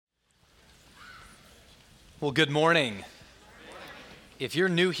Well, good morning. If you're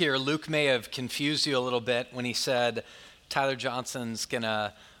new here, Luke may have confused you a little bit when he said Tyler Johnson's going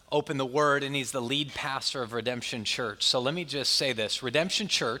to open the word and he's the lead pastor of Redemption Church. So let me just say this. Redemption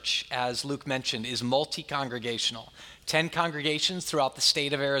Church, as Luke mentioned, is multi-congregational. 10 congregations throughout the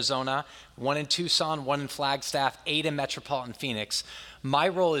state of Arizona, 1 in Tucson, 1 in Flagstaff, 8 in Metropolitan Phoenix. My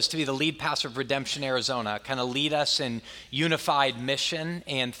role is to be the lead pastor of Redemption Arizona, kind of lead us in unified mission,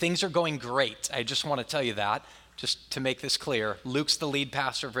 and things are going great. I just want to tell you that, just to make this clear. Luke's the lead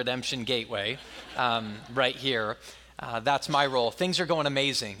pastor of Redemption Gateway right here. That's my role. Things are going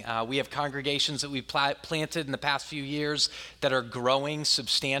amazing. We have congregations that we've planted in the past few years that are growing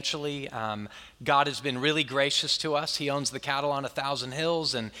substantially. God has been really gracious to us. He owns the cattle on 1,000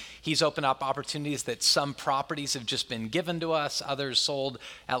 hills, and he's opened up opportunities that some properties have just been given to us, others sold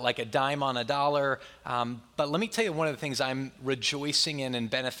at like a dime on a dollar. But let me tell you, one of the things I'm rejoicing in and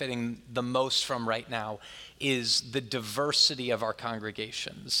benefiting the most from right now is the diversity of our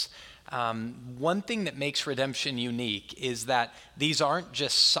congregations. One thing that makes Redemption unique is that these aren't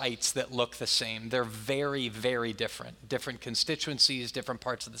just sites that look the same. They're very, very different constituencies, different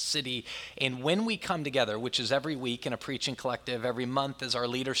parts of the city. And when we come together, which is every week in a preaching collective, every month as our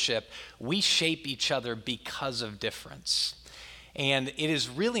leadership, we shape each other because of difference. And it is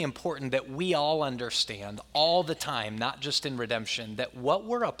really important that we all understand all the time, not just in Redemption, that what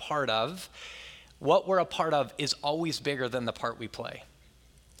we're a part of is always bigger than the part we play.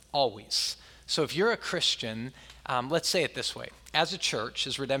 Always. So if you're a Christian, let's say it this way. As a church,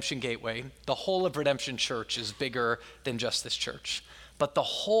 as Redemption Gateway, the whole of Redemption Church is bigger than just this church. But the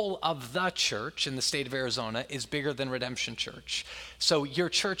whole of the church in the state of Arizona is bigger than Redemption Church. So your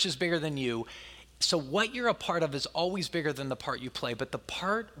church is bigger than you. So what you're a part of is always bigger than the part you play. But the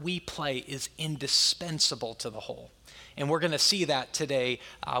part we play is indispensable to the whole. And we're going to see that today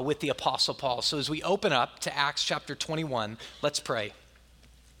with the Apostle Paul. So as we open up to Acts chapter 21, let's pray.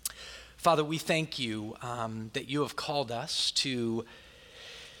 Father, we thank you that you have called us to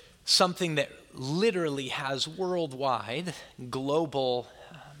something that literally has worldwide, global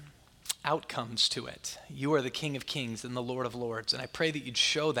outcomes to it. You are the King of Kings and the Lord of Lords, and I pray that you'd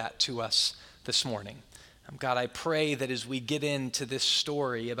show that to us this morning. God, I pray that as we get into this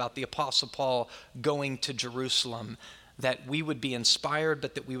story about the Apostle Paul going to Jerusalem, that we would be inspired,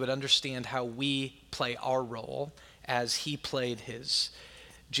 but that we would understand how we play our role as he played his.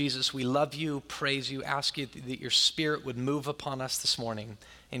 Jesus, we love you, praise you, ask you that your spirit would move upon us this morning.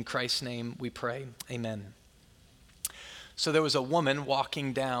 In Christ's name we pray, amen. So there was a woman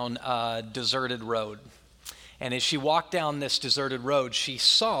walking down a deserted road. And as she walked down this deserted road, she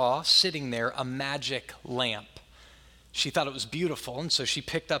saw sitting there a magic lamp. She thought it was beautiful, and so she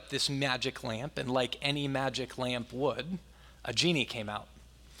picked up this magic lamp, and like any magic lamp would, a genie came out.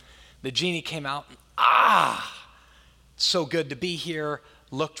 The genie came out, so good to be here,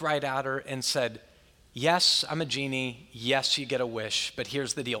 looked right at her and said, yes, I'm a genie. Yes, you get a wish, but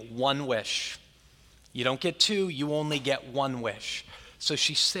here's the deal. One wish. You don't get two, you only get one wish. So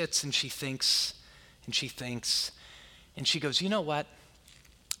she sits and she thinks, and she goes, you know what?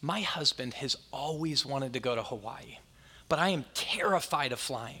 My husband has always wanted to go to Hawaii, but I am terrified of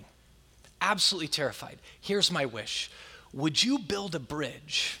flying. Absolutely terrified. Here's my wish. Would you build a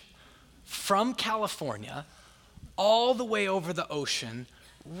bridge from California all the way over the ocean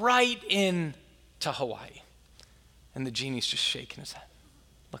right in to Hawaii? And the genie's just shaking his head,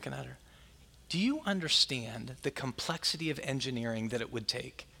 looking at her. Do you understand the complexity of engineering that it would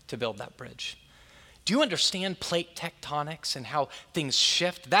take to build that bridge? Do you understand plate tectonics and how things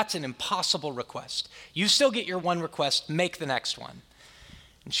shift? That's an impossible request. You still get your one request, make the next one.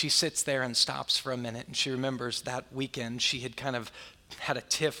 And she sits there and stops for a minute, and she remembers that weekend she had kind of had a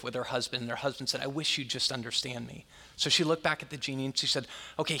tiff with her husband, and her husband said, I wish you'd just understand me. So she looked back at the genie and she said,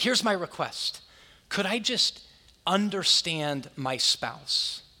 okay, here's my request. Could I just understand my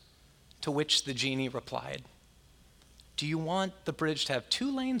spouse? To which the genie replied, do you want the bridge to have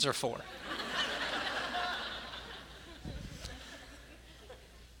 2 lanes or 4?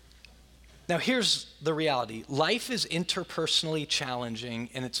 Now here's the reality. Life is interpersonally challenging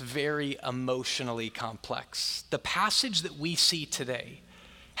and it's very emotionally complex. The passage that we see today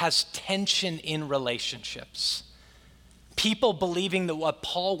has tension in relationships. People believing that what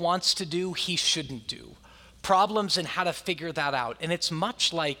Paul wants to do, he shouldn't do. Problems and how to figure that out. And it's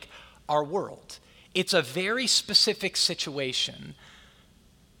much like our world. It's a very specific situation.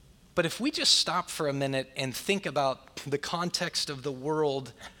 But if we just stop for a minute and think about the context of the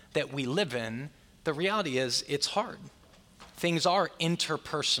world that we live in, the reality is it's hard. Things are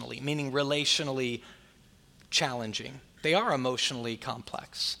interpersonally, meaning relationally challenging. They are emotionally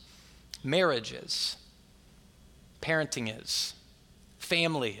complex. Marriages, Parenting is.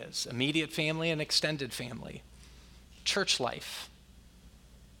 Family is. Immediate family and extended family. Church life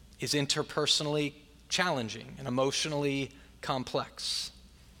is interpersonally challenging and emotionally complex.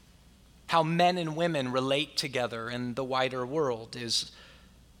 How men and women relate together in the wider world is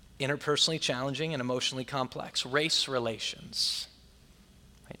interpersonally challenging and emotionally complex. Race relations.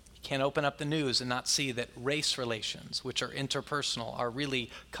 Right? You can't open up the news and not see that race relations, which are interpersonal, are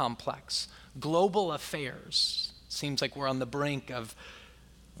really complex. Global affairs. Seems like we're on the brink of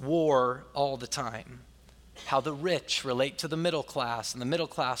war all the time. How the rich relate to the middle class, and the middle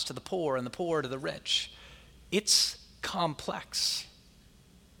class to the poor, and the poor to the rich. It's complex.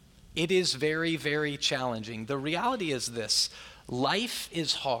 It is very, very challenging. The reality is this: life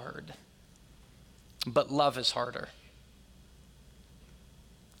is hard, but love is harder.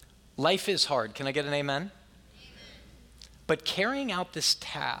 Life is hard. Can I get an amen? But carrying out this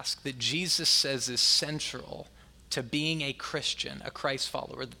task that Jesus says is central to being a Christian, a Christ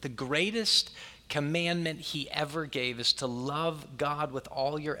follower, that the greatest commandment he ever gave is to love God with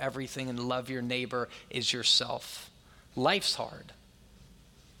all your everything and love your neighbor as yourself. Life's hard,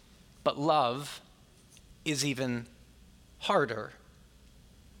 but love is even harder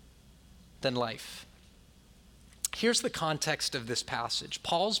than life. Here's the context of this passage.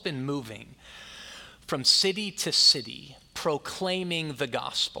 Paul's been moving from city to city, proclaiming the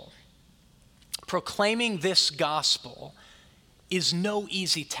gospel. Proclaiming this gospel is no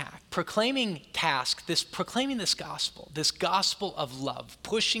easy task. Proclaiming this gospel of love,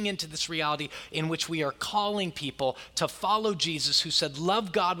 pushing into this reality in which we are calling people to follow Jesus, who said,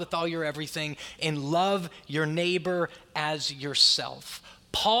 love God with all your everything and love your neighbor as yourself.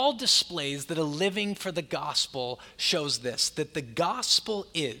 Paul displays that a living for the gospel shows this, that the gospel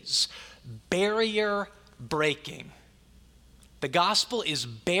is barrier breaking. The gospel is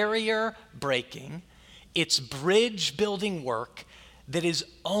barrier breaking. It's bridge building work that is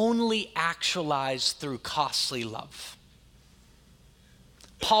only actualized through costly love.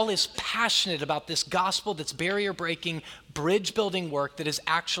 Paul is passionate about this gospel that's barrier breaking, bridge building work that is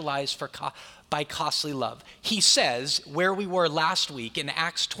actualized by costly love. He says, where we were last week in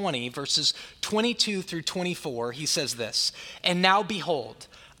Acts 20, verses 22 through 24, he says this, "And now behold,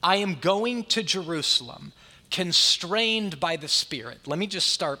 I am going to Jerusalem, constrained by the Spirit." Let me just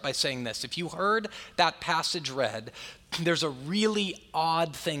start by saying this. If you heard that passage read, there's a really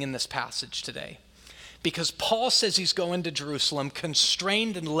odd thing in this passage today. Because Paul says he's going to Jerusalem,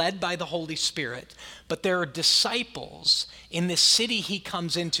 constrained and led by the Holy Spirit. But there are disciples in this city he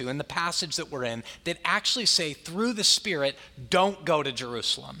comes into, in the passage that we're in, that actually say through the Spirit, don't go to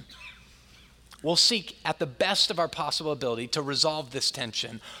Jerusalem. We'll seek at the best of our possible ability to resolve this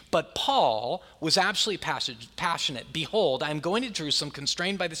tension. But Paul was absolutely passionate. "Behold, I am going to Jerusalem,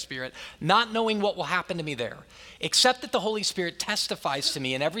 constrained by the Spirit, not knowing what will happen to me there, except that the Holy Spirit testifies to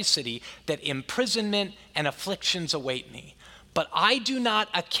me in every city that imprisonment and afflictions await me. But I do not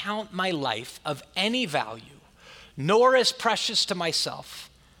account my life of any value, nor as precious to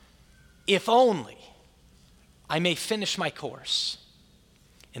myself, if only I may finish my course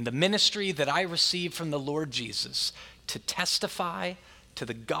in the ministry that I received from the Lord Jesus, to testify to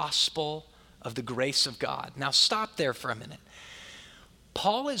the gospel of the grace of God." Now stop there for a minute.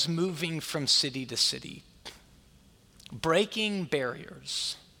 Paul is moving from city to city, breaking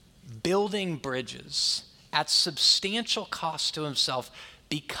barriers, building bridges at substantial cost to himself,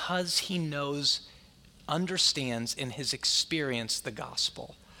 because he understands in his experience the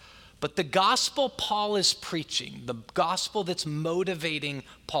gospel. But the gospel Paul is preaching, the gospel that's motivating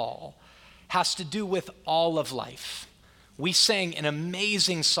Paul, has to do with all of life. We sang an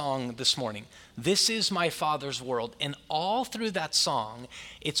amazing song this morning, "This is my Father's world." And all through that song,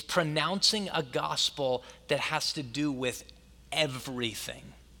 it's pronouncing a gospel that has to do with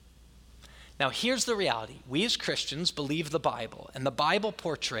everything. Now, here's the reality. We as Christians believe the Bible, and the Bible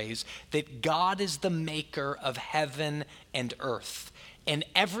portrays that God is the maker of heaven and earth and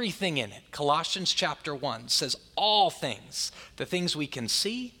everything in it. Colossians chapter 1 says all things, the things we can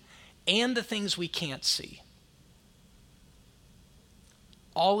see and the things we can't see,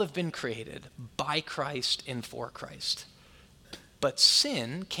 all have been created by Christ and for Christ. But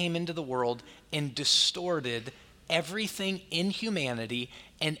sin came into the world and distorted everything in humanity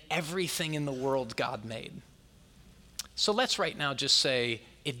and everything in the world God made. So let's right now just say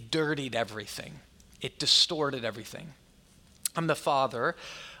it dirtied everything. It distorted everything. I'm the father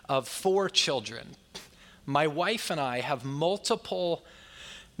of 4 children. My wife and I have multiple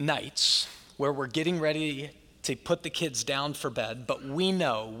nights where we're getting ready to put the kids down for bed, but we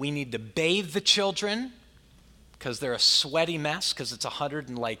know we need to bathe the children because they're a sweaty mess because it's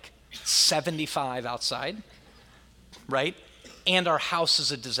 175 outside. right? And our house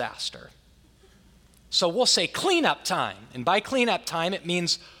is a disaster. So we'll say cleanup time. And by cleanup time, it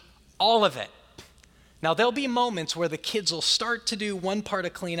means all of it. Now, there'll be moments where the kids will start to do one part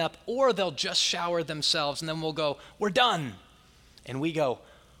of cleanup, or they'll just shower themselves, and then we'll go, we're done. And we go,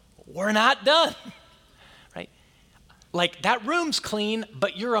 we're not done, right? Like, that room's clean,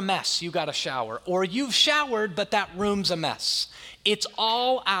 but you're a mess. You got to shower. Or you've showered, but that room's a mess. It's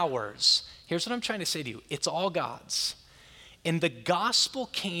all ours. Here's what I'm trying to say to you. It's all God's. And the gospel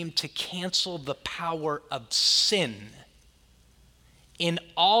came to cancel the power of sin in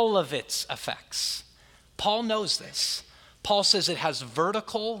all of its effects. Paul knows this. Paul says it has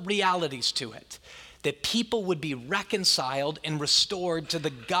vertical realities to it, that people would be reconciled and restored to the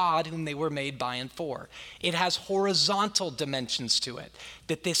God whom they were made by and for. It has horizontal dimensions to it,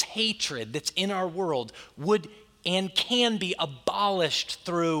 that this hatred that's in our world would and can be abolished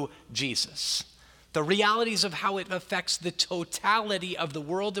through Jesus. The realities of how it affects the totality of the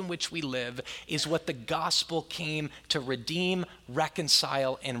world in which we live is what the gospel came to redeem,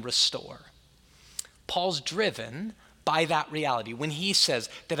 reconcile, and restore. Paul's driven by that reality. When he says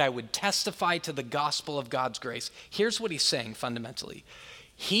that I would testify to the gospel of God's grace, here's what he's saying fundamentally.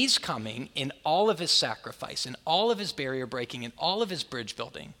 He's coming in all of his sacrifice, in all of his barrier breaking, in all of his bridge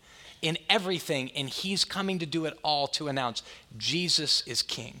building, in everything, and he's coming to do it all to announce Jesus is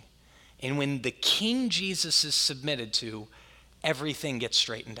king. And when the King Jesus is submitted to, everything gets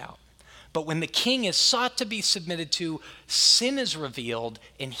straightened out. But when the king is sought to be submitted to, sin is revealed,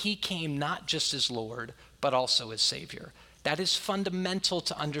 and he came not just as Lord, but also as Savior. That is fundamental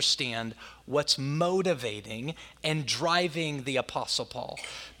to understand what's motivating and driving the Apostle Paul.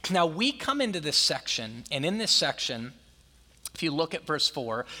 Now, we come into this section, and in this section, if you look at verse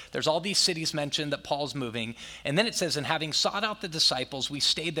 4, there's all these cities mentioned that Paul's moving. And then it says, and having sought out the disciples, we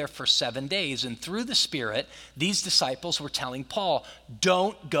stayed there for 7 days. And through the Spirit, these disciples were telling Paul,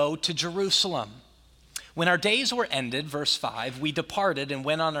 don't go to Jerusalem. When our days were ended, verse 5, we departed and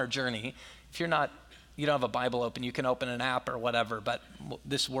went on our journey. If you don't have a Bible open, you can open an app or whatever, but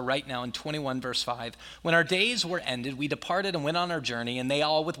we're right now in 21 verse 5. When our days were ended, we departed and went on our journey, and they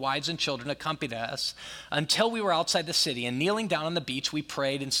all with wives and children accompanied us until we were outside the city. And kneeling down on the beach, we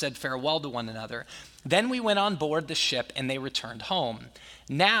prayed and said farewell to one another. Then we went on board the ship, and they returned home.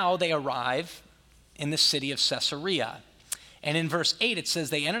 Now they arrive in the city of Caesarea. And in verse 8, it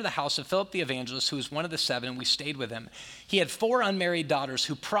says, they entered the house of Philip the evangelist, who was one of the 7, and we stayed with him. He had 4 unmarried daughters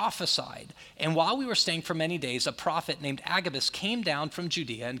who prophesied. And while we were staying for many days, a prophet named Agabus came down from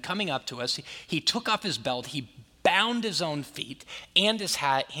Judea, and coming up to us, he took off his belt, he bound his own feet and his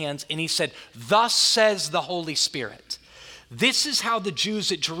hands, and he said, thus says the Holy Spirit. This is how the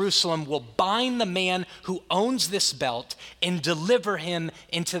Jews at Jerusalem will bind the man who owns this belt and deliver him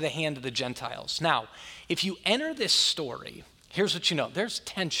into the hand of the Gentiles. Now, if you enter this story, here's what you know. There's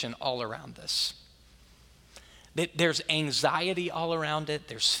tension all around this. There's anxiety all around it.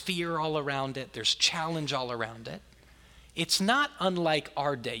 There's fear all around it. There's challenge all around it. It's not unlike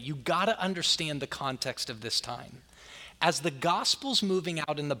our day. You got to understand the context of this time. As the gospel's moving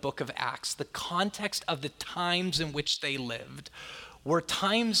out in the book of Acts, the context of the times in which they lived were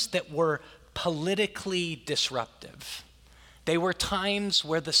times that were politically disruptive. They were times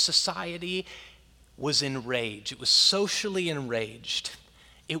where the society was enraged. It was socially enraged.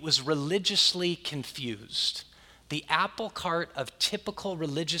 It was religiously confused. The apple cart of typical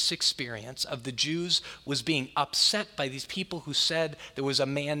religious experience of the Jews was being upset by these people who said there was a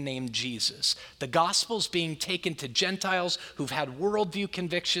man named Jesus. The gospel's being taken to Gentiles who've had worldview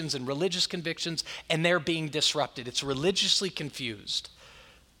convictions and religious convictions, and they're being disrupted. It's religiously confused.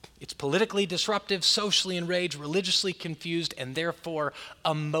 It's politically disruptive, socially enraged, religiously confused, and therefore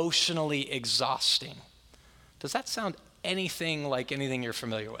emotionally exhausting. Does that sound anything like anything you're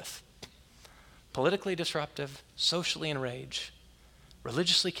familiar with? Politically disruptive, socially enraged,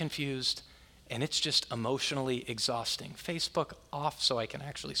 religiously confused, and it's just emotionally exhausting. Facebook off so I can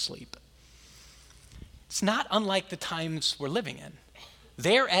actually sleep. It's not unlike the times we're living in.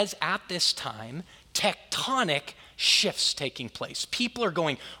 There, as at this time, tectonic shifts taking place. People are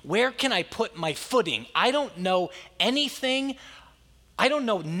going, where can I put my footing? I don't know anything. I don't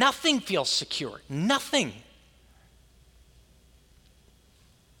know, nothing feels secure. Nothing.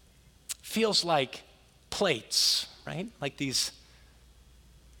 Feels like plates, right? Like these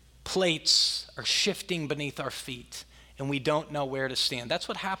plates are shifting beneath our feet and we don't know where to stand. That's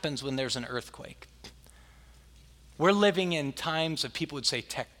what happens when there's an earthquake. We're living in times of, people would say,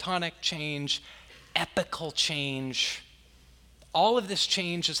 tectonic change, epical change. All of this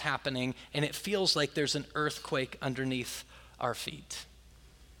change is happening, and it feels like there's an earthquake underneath our feet.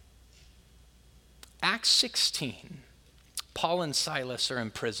 Acts 16 Paul and Silas are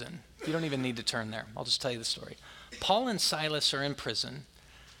in prison. You don't even need to turn there. I'll just tell you the story. Paul and Silas are in prison.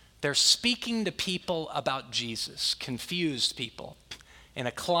 They're speaking to people about Jesus, confused people, in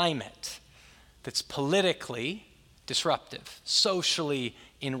a climate that's politically disruptive, socially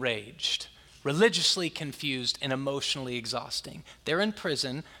enraged, religiously confused, and emotionally exhausting. They're in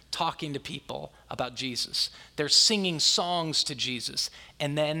prison talking to people about Jesus. They're singing songs to Jesus.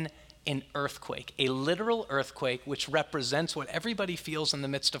 And then an earthquake, a literal earthquake, which represents what everybody feels in the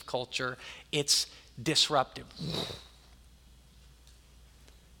midst of culture. It's disruptive.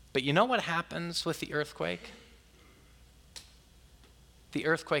 But you know what happens with the earthquake? The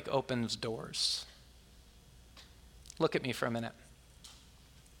earthquake opens doors. Look at me for a minute.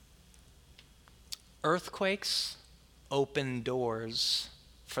 Earthquakes open doors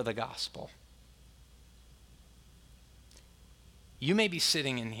for the gospel. You may be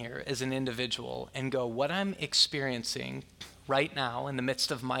sitting in here as an individual and go, what I'm experiencing right now in the midst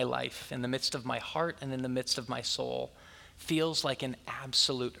of my life, in the midst of my heart and in the midst of my soul, feels like an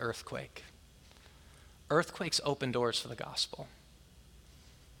absolute earthquake. Earthquakes open doors for the gospel.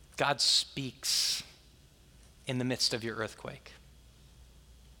 God speaks in the midst of your earthquake.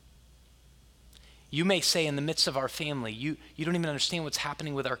 You may say in the midst of our family, you don't even understand what's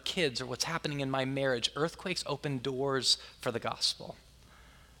happening with our kids or what's happening in my marriage. Earthquakes open doors for the gospel.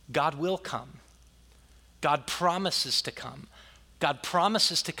 God will come. God promises to come. God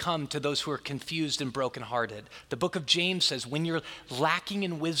promises to come to those who are confused and brokenhearted. The book of James says, when you're lacking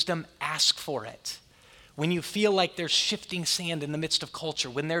in wisdom, ask for it. When you feel like there's shifting sand in the midst of culture,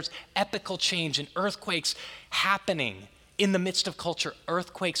 when there's epical change and earthquakes happening in the midst of culture,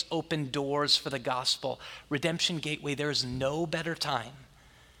 earthquakes open doors for the gospel. Redemption Gateway, there is no better time,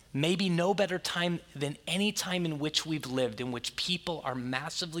 maybe no better time than any time in which we've lived, in which people are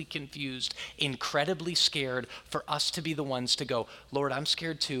massively confused, incredibly scared, for us to be the ones to go, Lord, I'm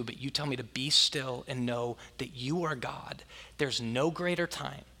scared too, but you tell me to be still and know that you are God. There's no greater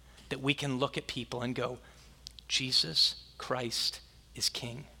time that we can look at people and go, Jesus Christ is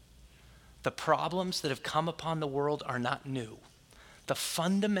King. The problems that have come upon the world are not new. The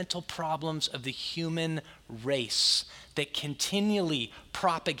fundamental problems of the human race that continually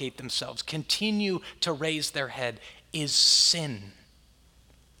propagate themselves, continue to raise their head, is sin.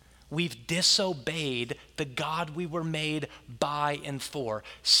 We've disobeyed the God we were made by and for.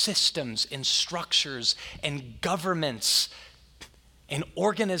 Systems and structures and governments and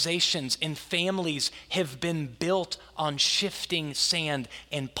organizations and families have been built on shifting sand.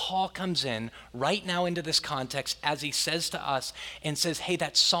 And Paul comes in right now into this context as he says to us and says, hey,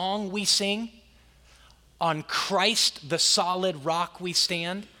 that song we sing, on Christ the solid rock we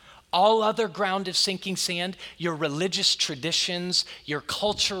stand, all other ground is sinking sand. Your religious traditions, your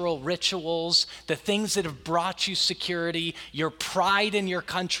cultural rituals, the things that have brought you security, your pride in your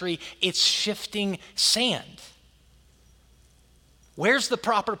country, it's shifting sand. Where's the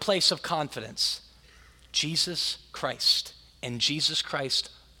proper place of confidence? Jesus Christ and Jesus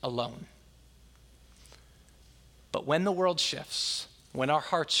Christ alone. But when the world shifts, when our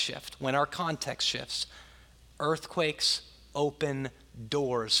hearts shift, when our context shifts, earthquakes open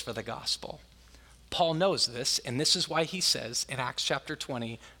doors for the gospel. Paul knows this, and this is why he says in Acts chapter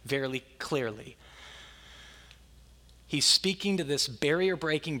 20 very clearly, he's speaking to this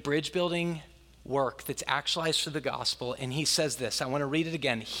barrier-breaking, bridge-building work that's actualized for the gospel, and he says this. I want to read it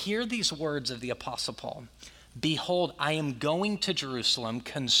again. Hear these words of the Apostle Paul. Behold, I am going to Jerusalem,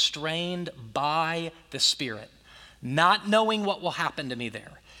 constrained by the Spirit, not knowing what will happen to me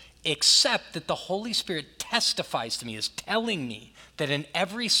there, except that the Holy Spirit testifies to me, is telling me that in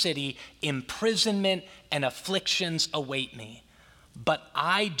every city imprisonment and afflictions await me. But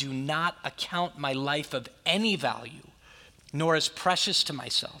I do not account my life of any value, nor as precious to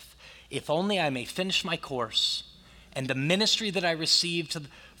myself, if only I may finish my course and the ministry that I received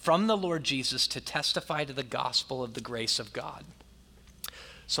from the Lord Jesus to testify to the gospel of the grace of God.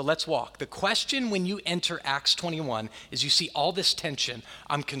 So let's walk. The question when you enter Acts 21 is you see all this tension.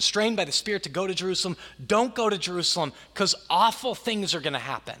 I'm constrained by the Spirit to go to Jerusalem. Don't go to Jerusalem because awful things are going to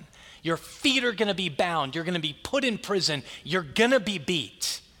happen. Your feet are going to be bound. You're going to be put in prison. You're going to be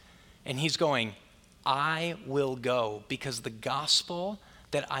beat. And he's going, I will go because the gospel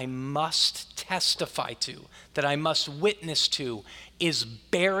that I must testify to, that I must witness to, is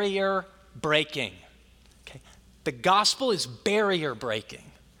barrier breaking. Okay? The gospel is barrier breaking.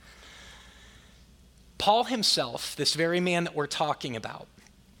 Paul himself, this very man that we're talking about,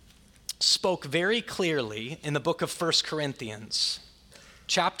 spoke very clearly in the book of 1 Corinthians,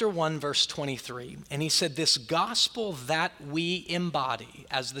 chapter 1, verse 23. And he said, this gospel that we embody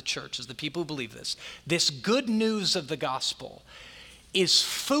as the church, as the people who believe this good news of the gospel is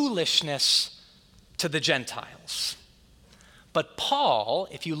foolishness to the Gentiles. But Paul,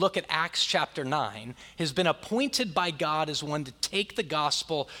 if you look at Acts chapter 9, has been appointed by God as one to take the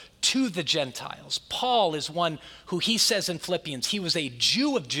gospel to the Gentiles. Paul is one who he says in Philippians, he was a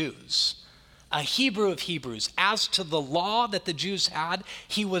Jew of Jews, a Hebrew of Hebrews. As to the law that the Jews had,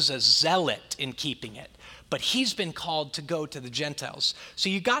 he was a zealot in keeping it. But he's been called to go to the Gentiles. So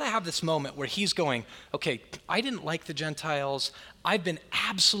you got to have this moment where he's going, okay, I didn't like the Gentiles. I've been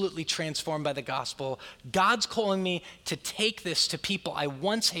absolutely transformed by the gospel. God's calling me to take this to people I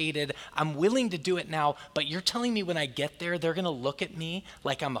once hated. I'm willing to do it now, but you're telling me when I get there, they're going to look at me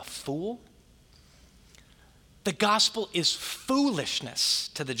like I'm a fool? The gospel is foolishness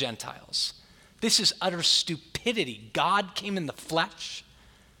to the Gentiles. This is utter stupidity. God came in the flesh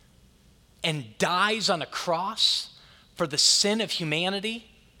and dies on a cross for the sin of humanity.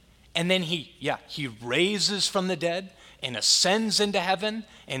 And then he raises from the dead and ascends into heaven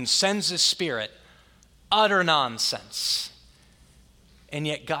and sends his spirit. Utter nonsense. And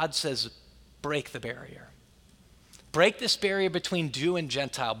yet God says, break the barrier. Break this barrier between Jew and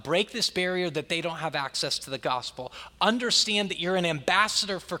Gentile. Break this barrier that they don't have access to the gospel. Understand that you're an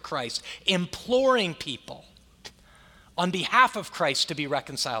ambassador for Christ, imploring people on behalf of Christ to be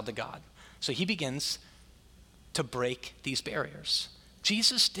reconciled to God. So he begins to break these barriers.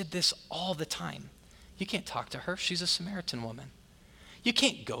 Jesus did this all the time. You can't talk to her. She's a Samaritan woman. You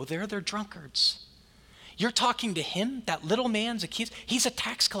can't go there. They're drunkards. You're talking to him, that little man, Zacchaeus. He's a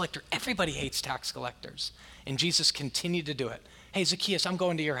tax collector. Everybody hates tax collectors. And Jesus continued to do it. Hey, Zacchaeus, I'm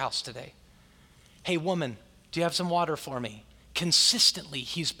going to your house today. Hey, woman, do you have some water for me? Consistently,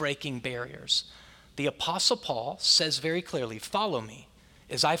 he's breaking barriers. The Apostle Paul says very clearly, follow me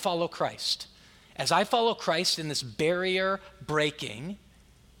as I follow Christ. As I follow Christ in this barrier breaking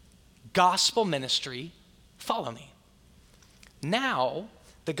gospel ministry, follow me. Now,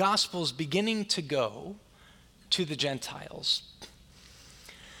 the gospel is beginning to go to the Gentiles.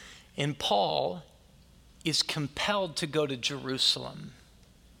 And Paul is compelled to go to Jerusalem,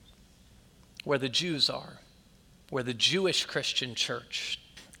 where the Jews are, where the Jewish Christian church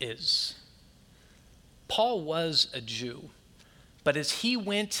is. Paul was a Jew, but as he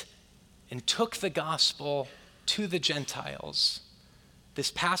went and took the gospel to the Gentiles, this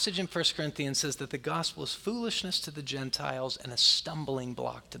passage in 1 Corinthians says that the gospel is foolishness to the Gentiles and a stumbling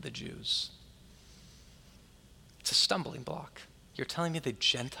block to the Jews. It's a stumbling block. You're telling me the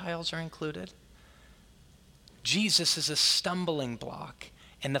Gentiles are included? Jesus is a stumbling block.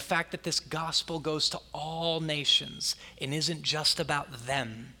 And the fact that this gospel goes to all nations and isn't just about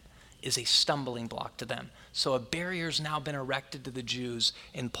them is a stumbling block to them. So a barrier's now been erected to the Jews,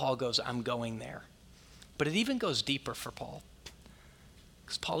 and Paul goes, I'm going there. But it even goes deeper for Paul,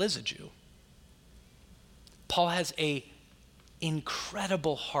 because Paul is a Jew. Paul has an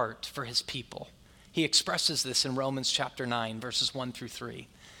incredible heart for his people. He expresses this in Romans chapter 9, verses 1 through 3.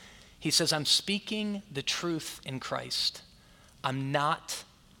 He says, I'm speaking the truth in Christ. I'm not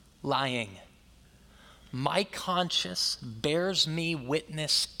lying. My conscience bears me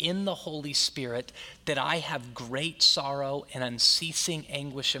witness in the Holy Spirit that I have great sorrow and unceasing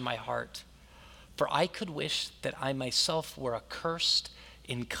anguish in my heart. For I could wish that I myself were accursed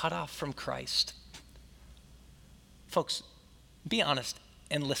and cut off from Christ. Folks, be honest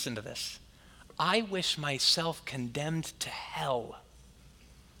and listen to this. I wish myself condemned to hell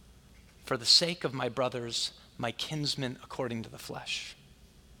for the sake of my brothers, my kinsmen according to the flesh.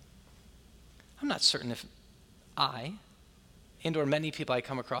 I'm not certain if I, and or many people I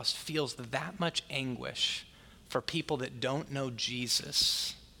come across, feels that much anguish for people that don't know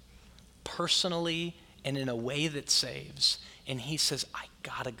Jesus personally and in a way that saves. And he says, I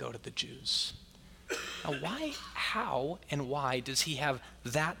gotta go to the Jews. Now why, how, and why does he have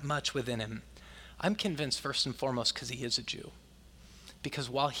that much within him? I'm convinced first and foremost because he is a Jew.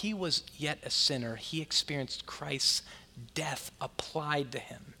 Because while he was yet a sinner, he experienced Christ's death applied to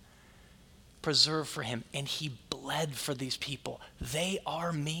him, preserved for him, and he bled for these people. They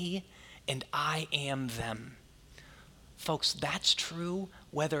are me, and I am them. Folks, that's true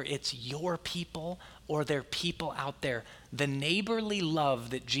whether it's your people or their people out there. The neighborly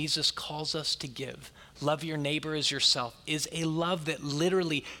love that Jesus calls us to give, love your neighbor as yourself, is a love that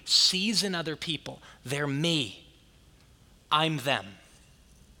literally sees in other people, they're me, I'm them.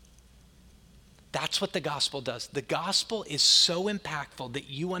 That's what the gospel does. The gospel is so impactful that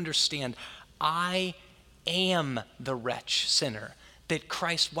you understand, I am the wretch sinner, that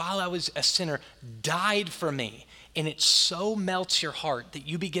Christ, while I was a sinner, died for me. And it so melts your heart that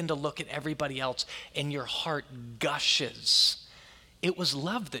you begin to look at everybody else and your heart gushes. It was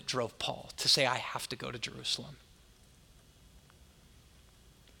love that drove Paul to say, I have to go to Jerusalem.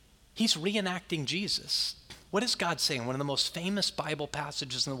 He's reenacting Jesus. What is God saying? One of the most famous Bible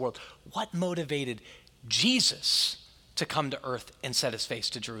passages in the world. What motivated Jesus to come to earth and set his face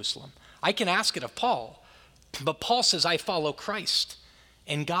to Jerusalem? I can ask it of Paul, but Paul says, I follow Christ.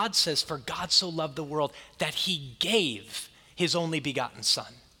 And God says, for God so loved the world that he gave his only begotten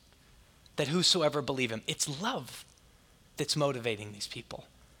son, that whosoever believe him. It's love that's motivating these people.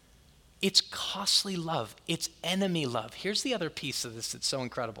 It's costly love. It's enemy love. Here's the other piece of this that's so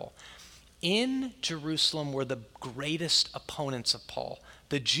incredible. In Jerusalem were the greatest opponents of Paul,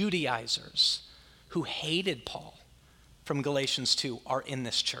 the Judaizers who hated Paul from Galatians 2 are in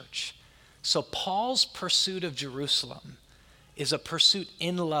this church. So Paul's pursuit of Jerusalem is a pursuit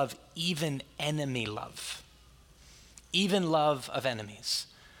in love, even enemy love, even love of enemies.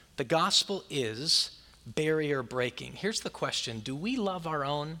 The gospel is barrier breaking. Here's the question. Do we love our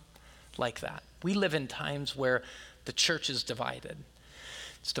own like that? We live in times where the church is divided.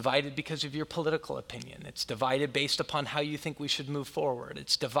 It's divided because of your political opinion. It's divided based upon how you think we should move forward.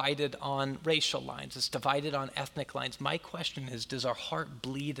 It's divided on racial lines. It's divided on ethnic lines. My question is, does our heart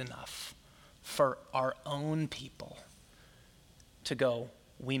bleed enough for our own people to go,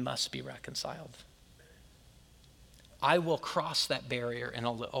 we must be reconciled? I will cross that barrier in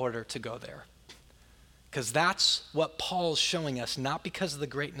order to go there. Because that's what Paul's showing us, not because of the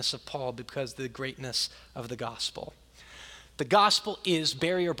greatness of Paul, but because of the greatness of the gospel. The gospel is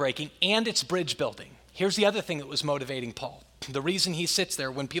barrier breaking and it's bridge building. Here's the other thing that was motivating Paul. The reason he sits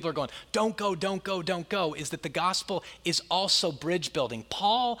there when people are going, don't go, don't go, don't go, is that the gospel is also bridge building.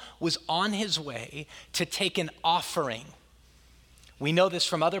 Paul was on his way to take an offering. We know this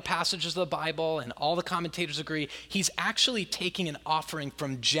from other passages of the Bible, and all the commentators agree. He's actually taking an offering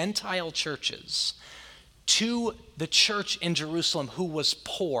from Gentile churches to the church in Jerusalem who was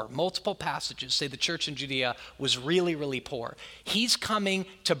poor. Multiple passages say the church in Judea was really, really poor. He's coming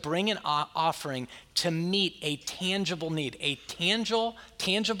to bring an offering to meet a tangible need, a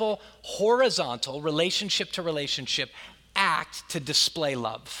tangible, horizontal, relationship to relationship act to display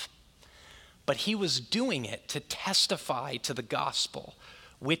love. But he was doing it to testify to the gospel,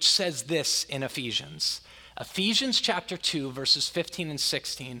 which says this in Ephesians. Ephesians chapter 2, verses 15 and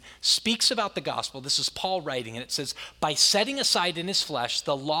 16 speaks about the gospel. This is Paul writing, and it says, by setting aside in his flesh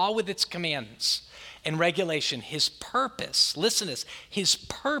the law with its commands and regulation, his purpose, listen to this, his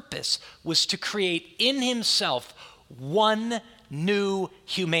purpose was to create in himself one new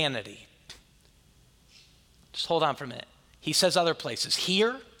humanity. Just hold on for a minute. He says other places.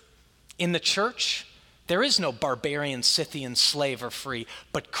 Here, in the church, there is no barbarian, Scythian, slave, or free,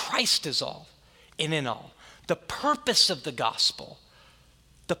 but Christ is all and in all. The purpose of the gospel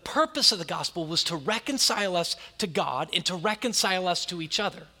was to reconcile us to God and to reconcile us to each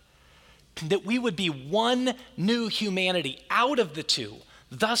other. That we would be one new humanity out of the two,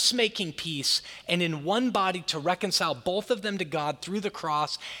 thus making peace, and in one body to reconcile both of them to God through the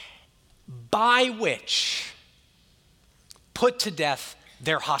cross, by which put to death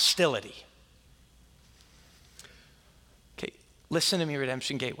their hostility. Okay, listen to me,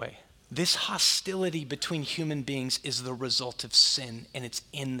 Redemption Gateway. This hostility between human beings is the result of sin, and it's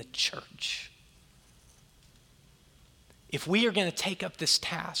in the church. If we are going to take up this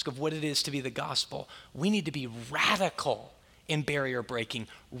task of what it is to be the gospel, we need to be radical in barrier breaking,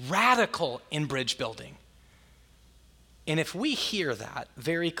 radical in bridge building. And if we hear that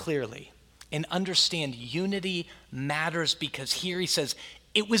very clearly and understand unity matters, because here he says,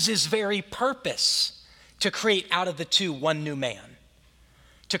 it was his very purpose to create out of the two one new man.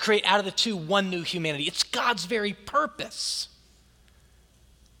 To create out of the two one new humanity. It's God's very purpose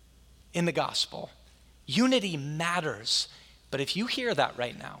in the gospel. Unity matters. But if you hear that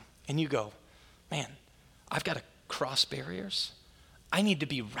right now and you go, man, I've got to cross barriers. I need to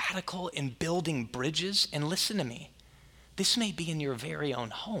be radical in building bridges. And listen to me, this may be in your very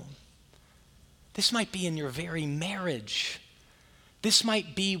own home. This might be in your very marriage. This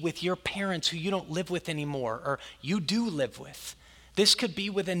might be with your parents who you don't live with anymore, or you do live with. This could be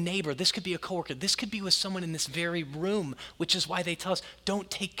with a neighbor. This could be a coworker. This could be with someone in this very room, which is why they tell us,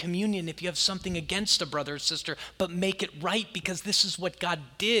 don't take communion if you have something against a brother or sister, but make it right, because this is what God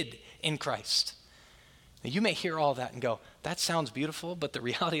did in Christ. Now, you may hear all that and go, that sounds beautiful, but the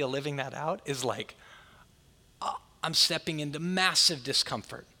reality of living that out is like, I'm stepping into massive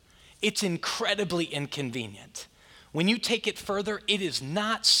discomfort. It's incredibly inconvenient. When you take it further, it is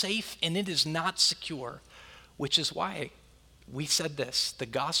not safe and it is not secure, which is why we said this, the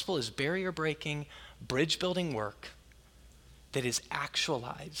gospel is barrier breaking, bridge building work that is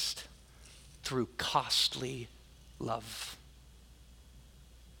actualized through costly love.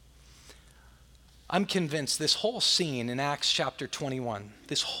 I'm convinced this whole scene in Acts chapter 21,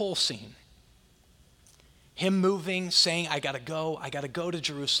 this whole scene, him moving, saying, I gotta go to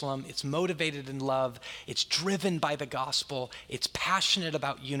Jerusalem. It's motivated in love. It's driven by the gospel. It's passionate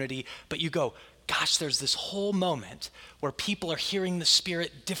about unity. But you go, gosh, there's this whole moment where people are hearing the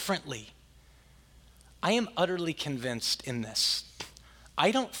Spirit differently. I am utterly convinced in this.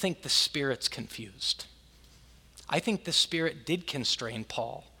 I don't think the Spirit's confused. I think the Spirit did constrain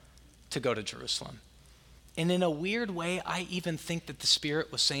Paul to go to Jerusalem. And in a weird way, I even think that the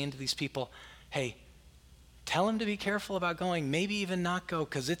Spirit was saying to these people, hey, tell him to be careful about going, maybe even not go,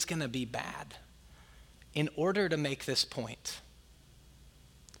 because it's going to be bad. In order to make this point,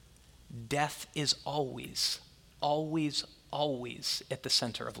 death is always, always, always at the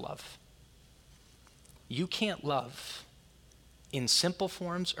center of love. You can't love in simple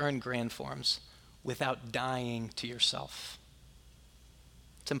forms or in grand forms without dying to yourself.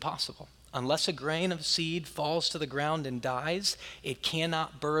 It's impossible. Unless a grain of seed falls to the ground and dies, it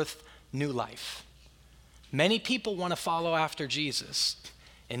cannot birth new life. Many people want to follow after Jesus,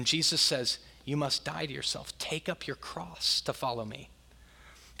 and Jesus says, you must die to yourself. Take up your cross to follow me.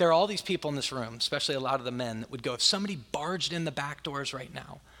 There are all these people in this room, especially a lot of the men, that would go, if somebody barged in the back doors right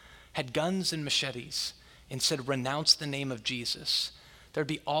now, had guns and machetes, and said, renounce the name of Jesus, there'd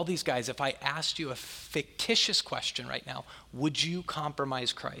be all these guys. If I asked you a fictitious question right now, would you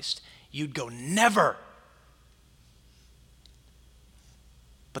compromise Christ? You'd go, never.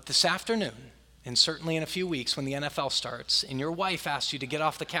 But this afternoon, and certainly in a few weeks when the NFL starts, and your wife asks you to get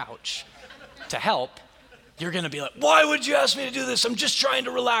off the couch to help, you're going to be like, why would you ask me to do this? I'm just trying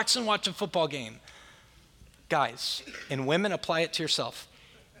to relax and watch a football game. Guys, and women, apply it to yourself.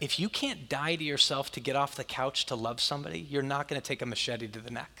 If you can't die to yourself to get off the couch to love somebody, you're not going to take a machete to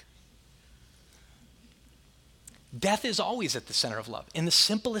the neck. Death is always at the center of love. In the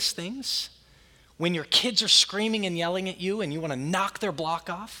simplest things, when your kids are screaming and yelling at you and you want to knock their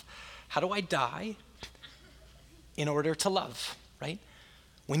block off, how do I die in order to love, right?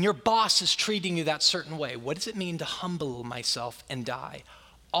 When your boss is treating you that certain way, what does it mean to humble myself and die?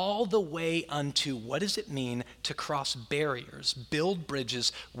 All the way unto what does it mean to cross barriers, build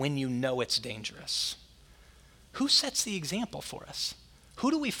bridges when you know it's dangerous? Who sets the example for us? Who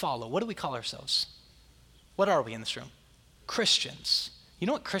do we follow? What do we call ourselves? What are we in this room? Christians. You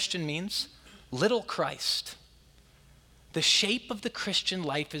know what Christian means? Little Christ. The shape of the Christian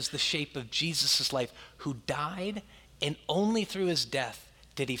life is the shape of Jesus' life, who died, and only through his death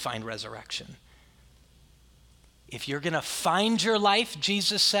did he find resurrection. If you're going to find your life,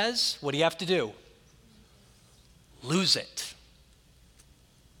 Jesus says, what do you have to do? Lose it.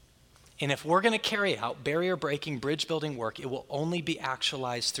 And if we're going to carry out barrier-breaking, bridge-building work, it will only be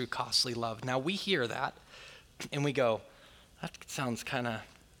actualized through costly love. Now, we hear that, and we go, that sounds kind of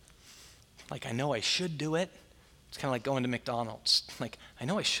like I know I should do it. It's kind of like going to McDonald's. Like, I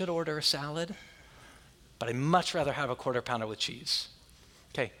know I should order a salad, but I'd much rather have a quarter pounder with cheese.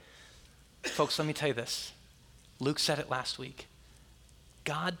 Okay, folks, let me tell you this. Luke said it last week.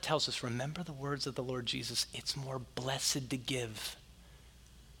 God tells us, remember the words of the Lord Jesus, it's more blessed to give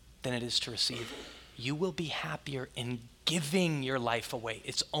than it is to receive. You will be happier in giving your life away.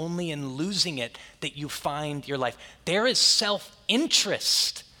 It's only in losing it that you find your life. There is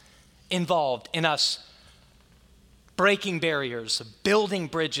self-interest involved in us breaking barriers, building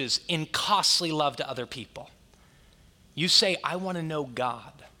bridges in costly love to other people. You say, I want to know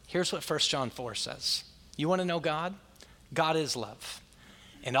God. Here's what 1 John 4 says. You want to know God? God is love.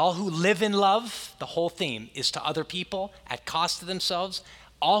 And all who live in love, the whole theme is to other people at cost to themselves.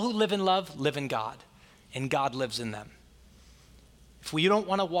 All who live in love live in God, and God lives in them. If you don't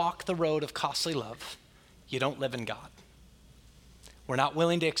want to walk the road of costly love, you don't live in God. We're not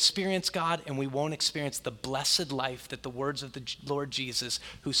willing to experience God, and we won't experience the blessed life that the words of the Lord Jesus,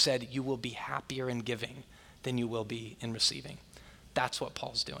 who said, you will be happier in giving than you will be in receiving. That's what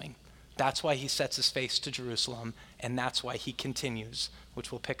Paul's doing. That's why he sets his face to Jerusalem, and that's why he continues,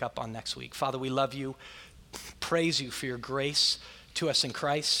 which we'll pick up on next week. Father, we love you, praise you for your grace to us in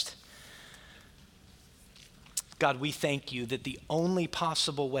Christ. God, we thank you that the only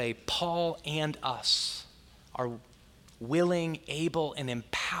possible way Paul and us are willing, able, and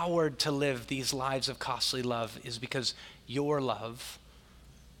empowered to live these lives of costly love is because your love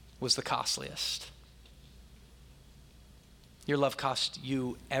was the costliest. Your love cost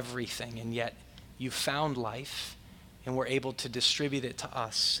you everything, and yet you found life and were able to distribute it to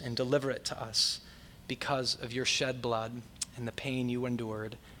us and deliver it to us because of your shed blood and the pain you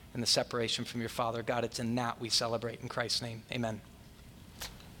endured and the separation from your Father. God, it's in that we celebrate. In Christ's name, amen.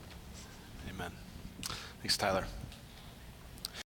 Amen. Thanks, Tyler.